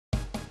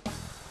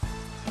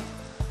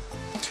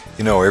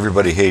You know,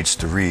 everybody hates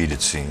to read,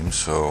 it seems,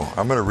 so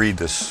I'm going to read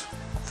this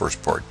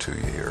first part to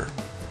you here.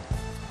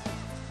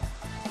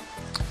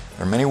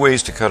 There are many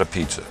ways to cut a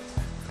pizza,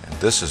 and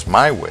this is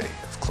my way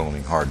of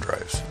cloning hard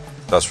drives,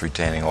 thus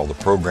retaining all the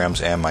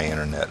programs and my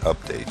internet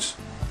updates.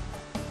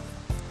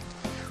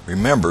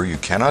 Remember, you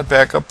cannot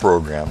back up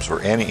programs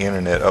or any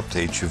internet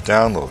updates you've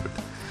downloaded.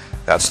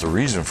 That's the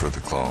reason for the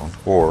clone,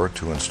 or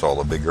to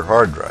install a bigger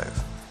hard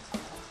drive.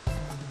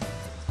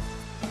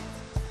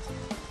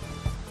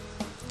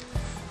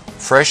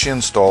 Fresh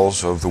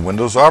installs of the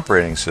Windows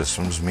operating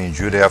systems means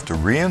you'd have to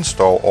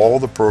reinstall all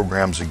the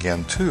programs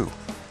again too,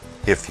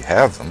 if you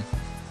have them.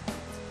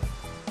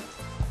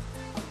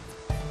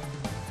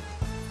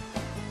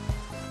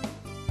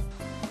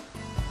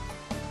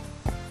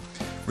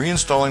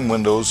 Reinstalling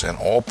Windows and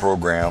all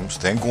programs,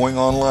 then going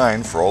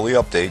online for all the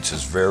updates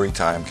is very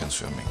time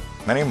consuming.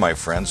 Many of my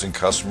friends and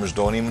customers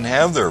don't even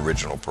have their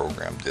original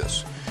program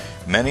disks.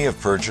 Many have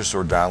purchased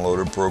or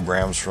downloaded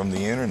programs from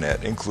the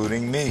internet,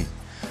 including me.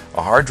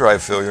 A hard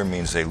drive failure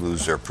means they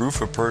lose their proof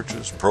of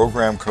purchase,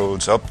 program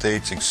codes,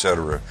 updates,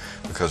 etc.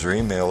 because their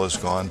email is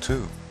gone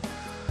too.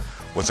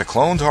 With a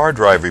cloned hard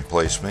drive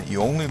replacement,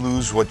 you only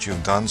lose what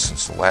you've done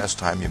since the last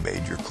time you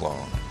made your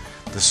clone.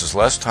 This is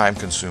less time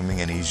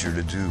consuming and easier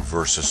to do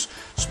versus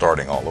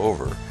starting all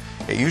over.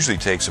 It usually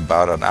takes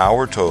about an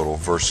hour total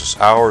versus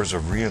hours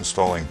of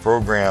reinstalling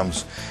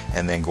programs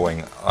and then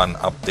going on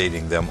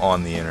updating them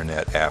on the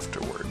internet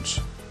afterwards.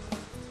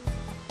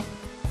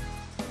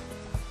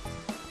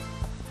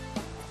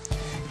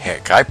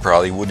 Heck, I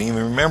probably wouldn't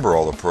even remember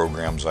all the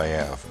programs I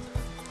have.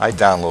 I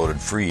downloaded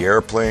free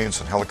airplanes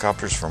and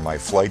helicopters for my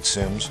flight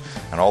sims,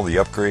 and all the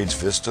upgrades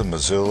Vista,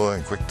 Mozilla,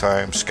 and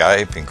QuickTime,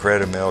 Skype, and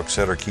Credimail,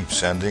 etc. keep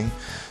sending,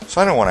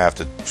 so I don't want to have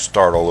to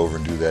start all over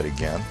and do that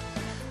again.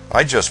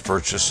 I just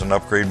purchased an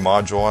upgrade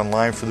module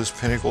online for this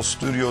Pinnacle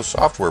Studio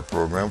software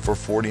program for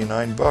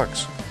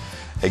 $49.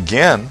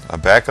 Again, a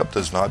backup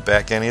does not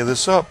back any of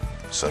this up,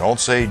 so don't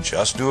say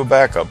just do a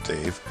backup,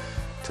 Dave,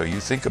 till you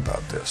think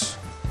about this.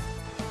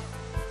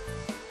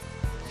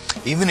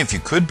 Even if you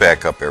could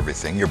back up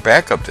everything, your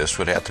backup disk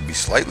would have to be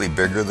slightly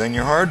bigger than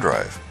your hard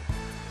drive.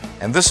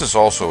 And this is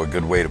also a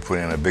good way to put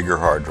in a bigger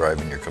hard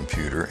drive in your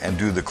computer and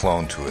do the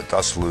clone to it,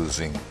 thus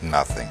losing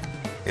nothing.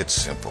 It's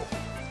simple.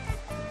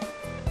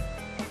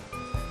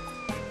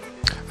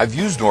 I've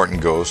used Norton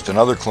Ghost and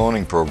other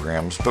cloning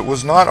programs, but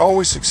was not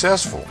always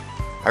successful.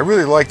 I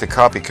really like the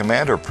Copy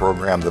Commander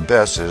program the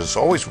best. It has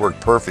always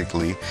worked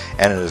perfectly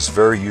and it is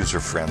very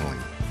user-friendly.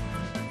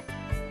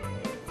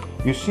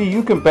 You see,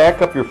 you can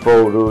back up your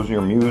photos,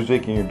 your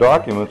music, and your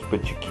documents,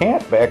 but you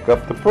can't back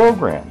up the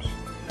programs.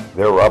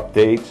 There are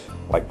updates,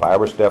 like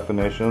virus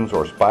definitions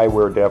or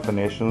spyware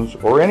definitions,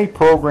 or any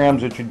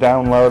programs that you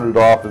downloaded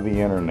off of the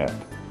internet.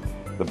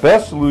 The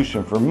best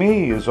solution for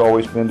me has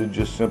always been to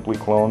just simply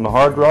clone the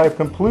hard drive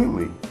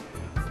completely.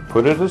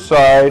 Put it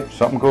aside,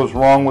 something goes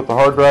wrong with the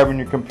hard drive in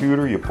your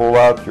computer, you pull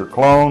out your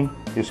clone,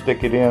 you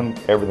stick it in,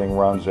 everything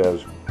runs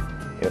as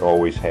it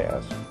always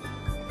has.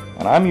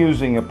 And I'm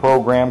using a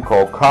program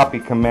called Copy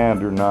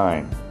Commander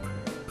 9.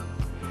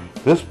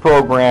 This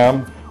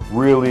program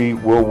really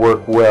will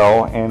work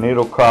well, and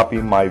it'll copy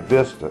my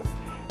Vista.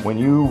 When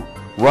you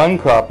run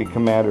Copy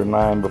Commander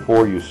 9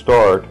 before you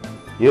start,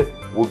 it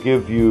will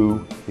give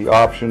you the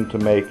option to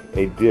make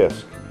a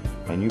disk.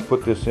 And you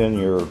put this in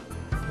your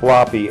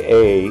floppy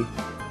A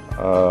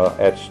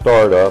at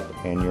startup,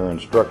 and your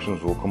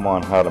instructions will come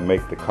on how to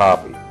make the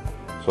copy.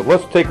 So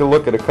let's take a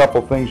look at a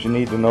couple things you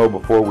need to know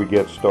before we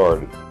get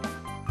started.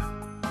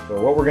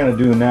 So what we're going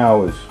to do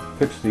now is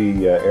fix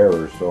the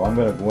errors. So I'm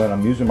going to go in.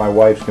 I'm using my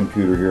wife's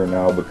computer here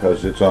now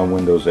because it's on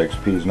Windows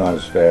XP. It's not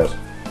as fast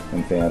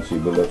and fancy,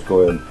 but let's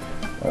go ahead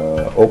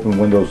and open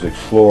Windows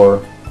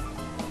Explorer,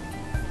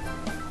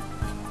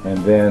 and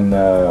then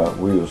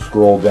we will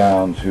scroll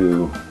down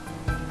to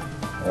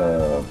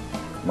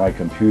my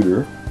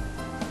computer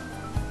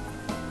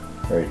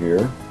right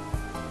here,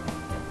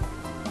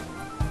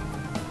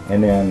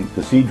 and then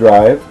the C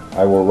drive.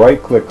 I will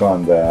right click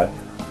on that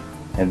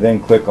and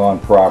then click on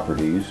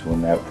Properties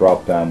when that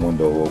drop down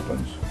window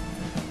opens.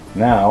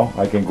 Now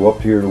I can go up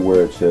here to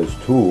where it says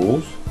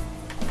Tools,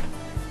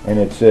 and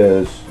it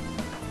says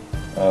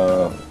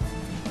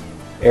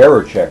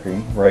Error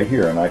Checking right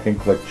here, and I can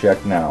click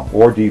Check Now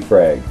or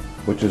Defrag,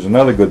 which is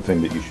another good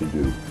thing that you should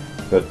do.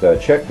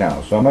 But Check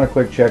Now. So I'm going to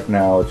click Check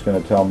Now. It's going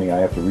to tell me I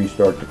have to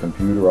restart the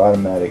computer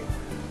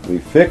automatically.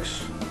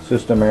 Fix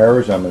system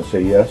errors. I'm going to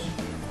say yes.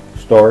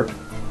 Start.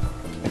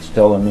 It's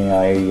telling me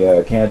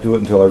I can't do it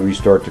until I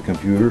restart the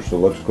computer, so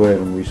let's go ahead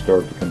and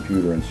restart the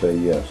computer and say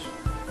yes.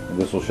 And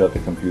this will shut the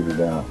computer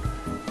down.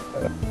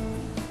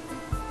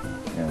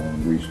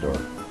 And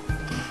restart.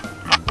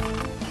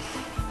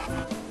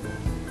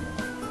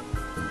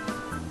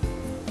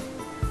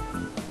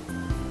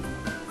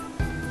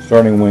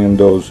 Starting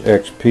Windows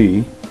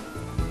XP.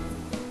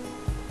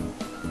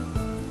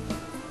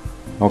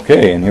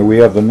 Okay, and here we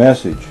have the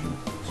message.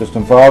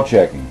 System file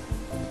checking.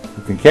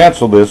 You can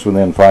cancel this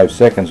within 5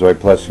 seconds by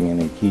pressing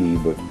any key,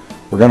 but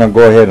we're going to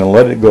go ahead and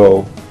let it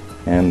go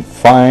and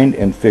find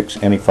and fix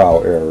any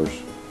file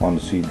errors on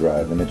the C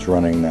drive, and it's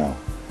running now.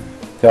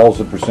 Tells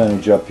the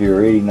percentage up here,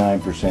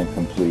 89%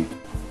 complete.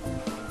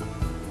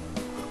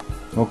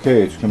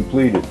 Okay, it's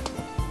completed.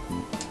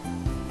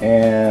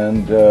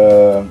 And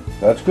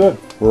that's good.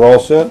 We're all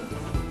set.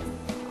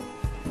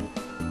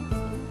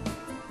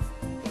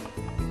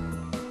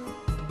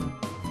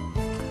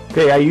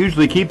 Okay, I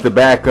usually keep the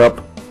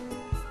backup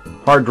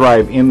hard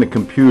drive in the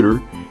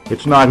computer.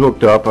 It's not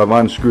hooked up. I've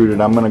unscrewed it.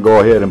 I'm going to go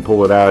ahead and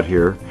pull it out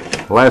here.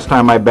 The last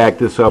time I backed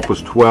this up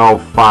was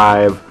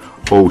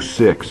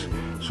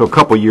 12/5/06, so a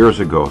couple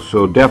years ago.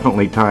 So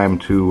definitely time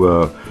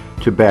to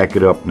back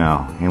it up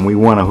now. And we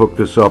want to hook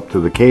this up to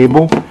the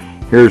cable.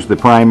 Here's the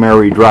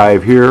primary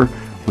drive here.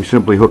 We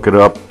simply hook it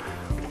up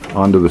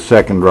onto the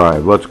second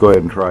drive. Let's go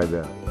ahead and try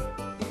that.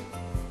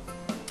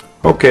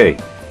 Okay,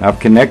 I've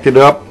connected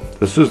up.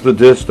 This is the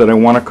disk that I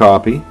want to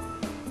copy,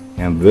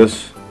 and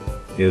this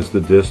is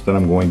the disk that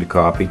I'm going to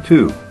copy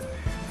to.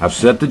 I've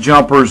set the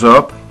jumpers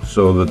up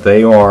so that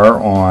they are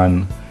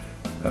on,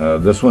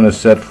 this one is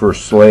set for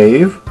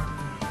slave,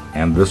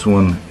 and this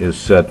one is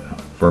set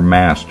for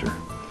master.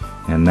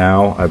 And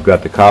now I've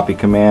got the copy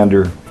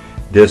commander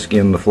disk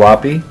in the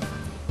floppy,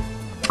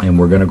 and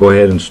we're going to go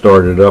ahead and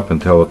start it up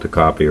and tell it to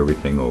copy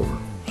everything over.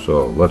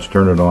 So let's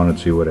turn it on and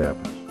see what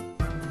happens.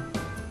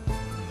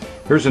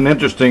 Here's an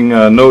interesting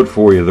note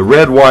for you. The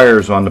red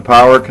wires on the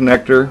power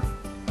connector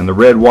and the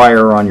red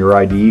wire on your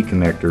IDE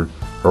connector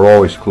are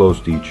always close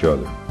to each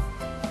other,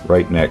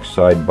 right next,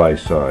 side by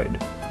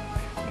side.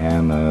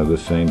 And the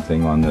same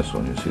thing on this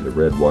one. You see the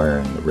red wire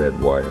and the red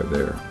wire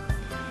there.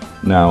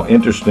 Now,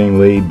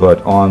 interestingly,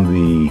 but on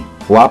the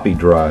floppy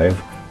drive,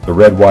 the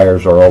red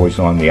wires are always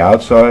on the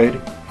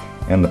outside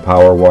and the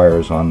power wire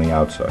is on the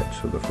outside,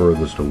 so the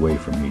furthest away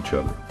from each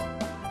other.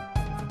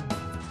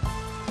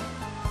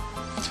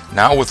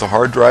 Now with the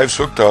hard drives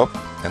hooked up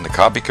and the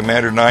Copy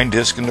Commander 9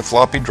 disk in the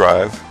floppy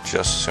drive,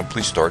 just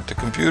simply start the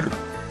computer.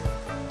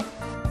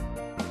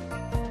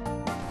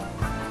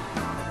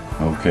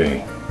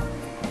 Okay,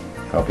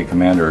 Copy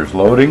Commander is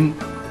loading.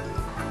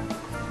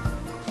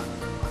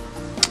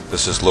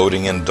 This is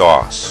loading in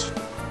DOS.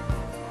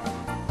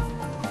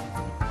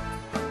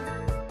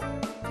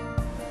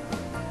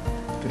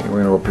 Okay,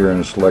 we're going to go up here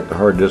and select the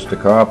hard disk to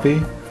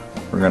copy.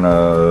 We're going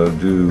to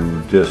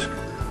do disk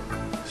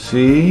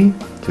C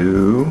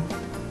to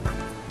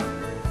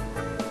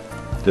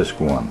disk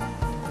 1.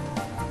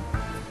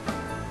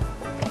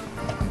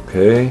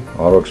 Okay,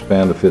 auto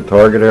expand to fit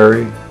target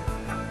area,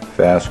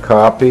 fast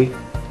copy,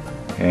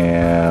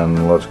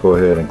 and let's go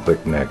ahead and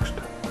click next.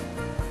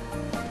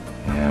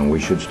 And we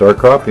should start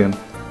copying.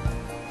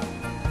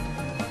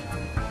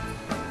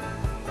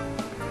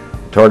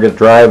 The target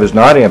drive is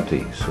not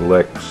empty.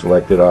 Select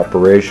selected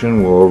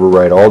operation will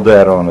overwrite all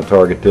data on the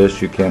target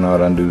disk. You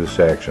cannot undo this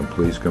action.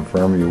 Please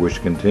confirm you wish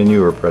to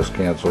continue or press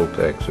cancel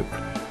to exit.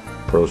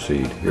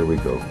 Proceed. Here we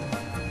go.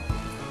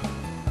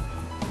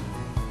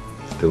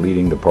 It's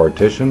deleting the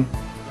partition,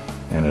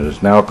 and it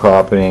is now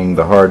copying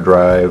the hard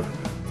drive .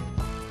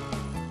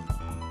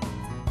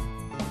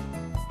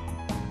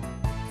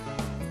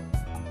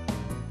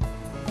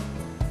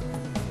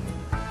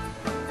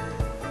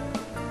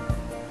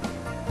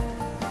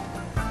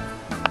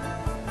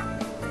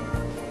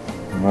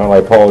 Well, I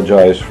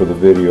apologize for the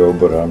video,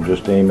 but I'm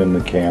just aiming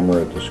the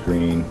camera at the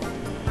screen,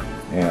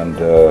 and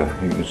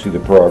you can see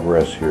the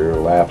progress here.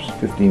 Lapse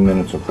 15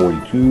 minutes and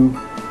 42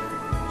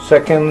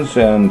 seconds,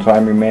 and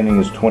time remaining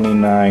is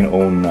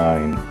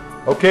 29:09.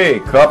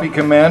 Okay, Copy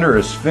Commander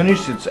has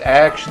finished its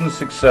action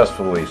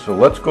successfully. So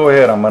let's go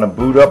ahead. I'm going to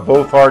boot up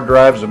both hard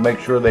drives and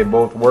make sure they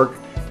both work,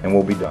 and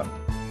we'll be done.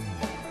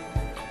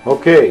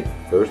 Okay,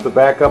 there's the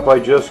backup I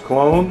just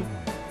cloned.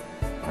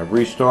 I've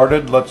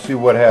restarted. Let's see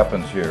what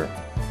happens here.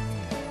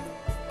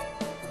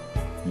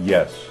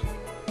 Yes,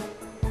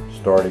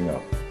 starting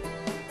up.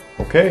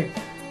 Okay,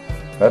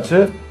 that's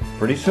it.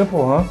 Pretty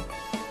simple, huh?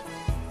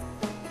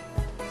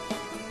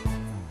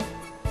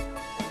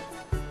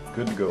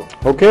 Good to go.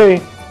 Okay,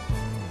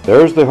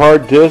 there's the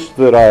hard disk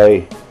that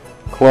I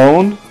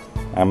cloned.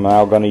 I'm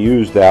now going to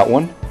use that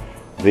one.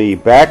 The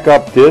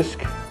backup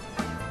disk,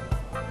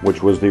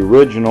 which was the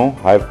original,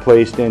 I've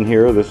placed in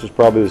here. This is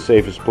probably the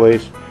safest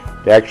place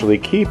to actually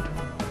keep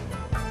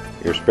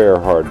your spare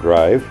hard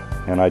drive.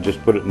 And I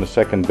just put it in the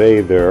second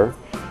bay there,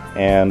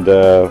 and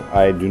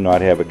I do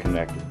not have it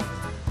connected.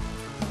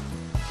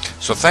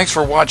 So thanks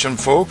for watching,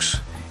 folks.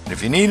 And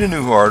if you need a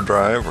new hard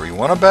drive or you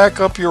want to back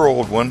up your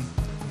old one,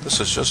 this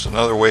is just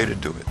another way to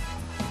do it.